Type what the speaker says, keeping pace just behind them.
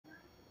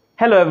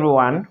Hello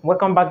everyone,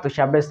 welcome back to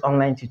Shabest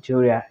online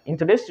tutorial. In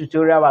today's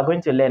tutorial, we're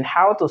going to learn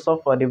how to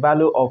solve for the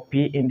value of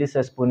p in this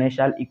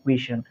exponential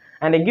equation.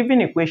 And the given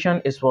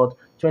equation is what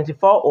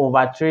 24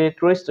 over 3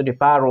 raised to the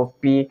power of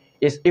p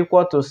is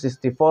equal to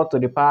 64 to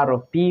the power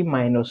of p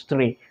minus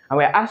 3. And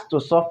we're asked to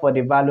solve for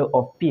the value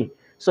of p.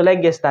 So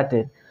let's get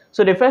started.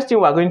 So the first thing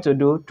we're going to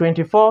do, 3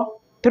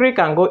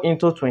 can go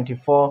into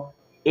 24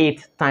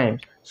 8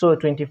 times. So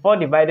 24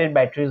 divided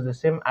by 3 is the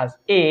same as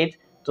 8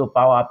 to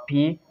power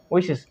p,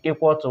 which is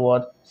equal to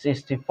what?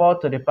 64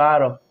 to the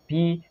power of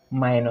p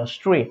minus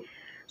 3.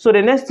 So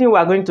the next thing we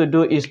are going to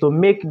do is to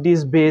make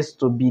this base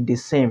to be the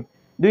same.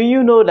 Do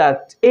you know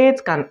that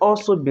 8 can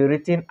also be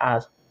written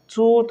as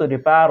 2 to the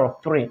power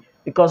of 3?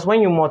 Because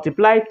when you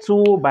multiply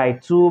 2 by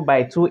 2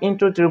 by 2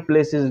 into 3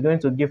 places, it's going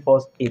to give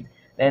us 8.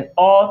 Then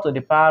all to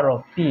the power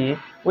of p,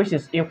 which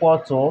is equal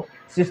to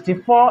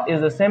 64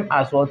 is the same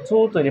as what?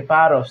 2 to the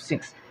power of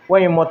 6.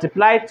 When you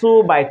multiply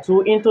 2 by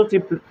 2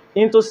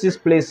 into 6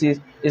 places,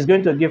 it's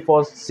going to give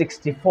us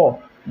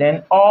 64.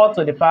 Then all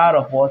to the power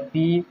of what?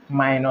 P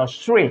minus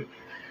 3.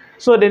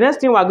 So the next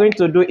thing we're going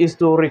to do is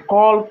to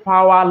recall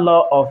power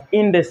law of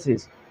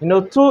indices.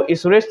 2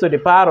 is raised to the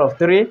power of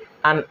 3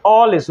 and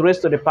all is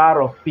raised to the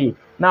power of p.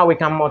 Now we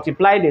can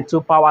multiply the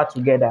two power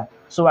together.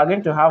 So we're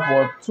going to have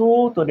what?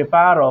 2 to the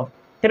power of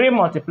 3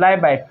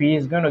 multiplied by p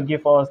is going to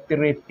give us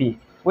 3p,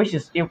 which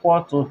is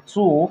equal to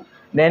 2.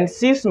 Then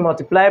 6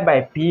 multiplied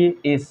by p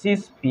is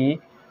 6p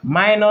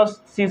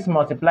minus 6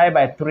 multiplied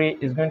by 3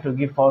 is going to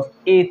give us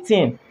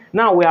 18.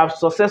 Now we have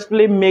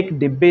successfully made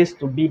the base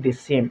to be the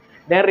same.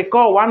 Then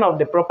recall one of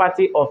the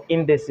property of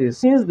indices.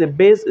 Since the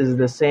base is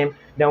the same,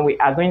 then we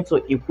are going to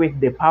equate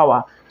the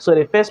power. So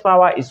the first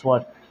power is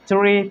what?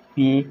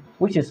 3p,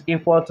 which is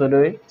equal to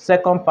the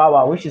second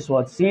power, which is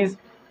what?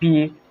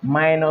 6p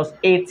minus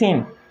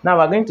 18. Now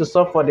we're going to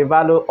solve for the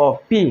value of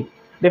p.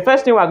 The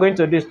first thing we're going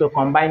to do is to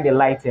combine the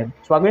light term.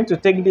 So we're going to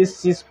take this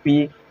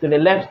 6p to the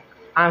left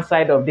hand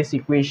side of this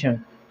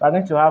equation. We're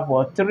going to have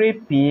what?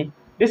 3p.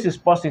 This is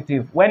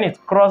positive. When it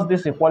crosses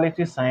this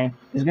equality sign,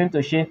 it's going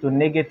to change to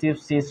negative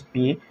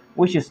 6p,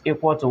 which is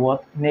equal to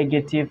what?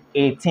 Negative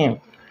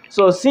 18.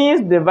 So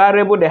since the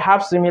variable, they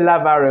have similar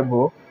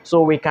variable,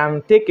 so we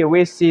can take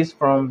away 6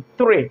 from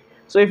 3.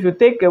 So if you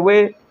take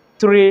away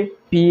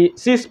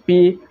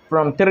 6p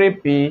from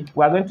 3p,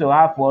 we're going to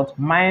have what?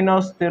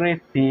 Minus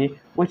 3p,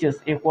 which is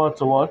equal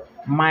to what?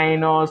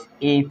 Minus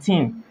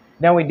 18.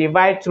 Then we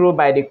divide through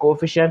by the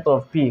coefficient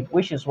of p,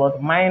 which is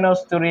what?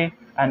 Minus 3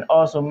 and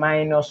also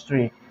minus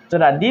 3. So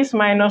that this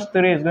minus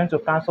 3 is going to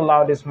cancel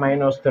out this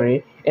minus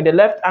 3. In the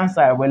left hand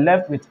side, we're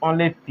left with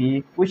only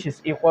p, which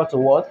is equal to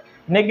what?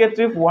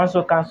 Negative. We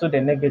also cancel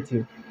the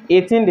negative.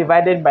 18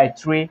 divided by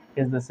 3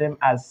 is the same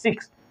as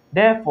 6.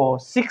 Therefore,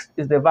 6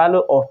 is the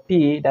value of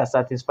p that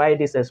satisfies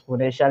this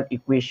exponential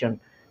equation.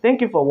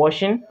 Thank you for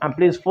watching, and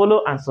please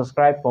follow and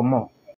subscribe for more.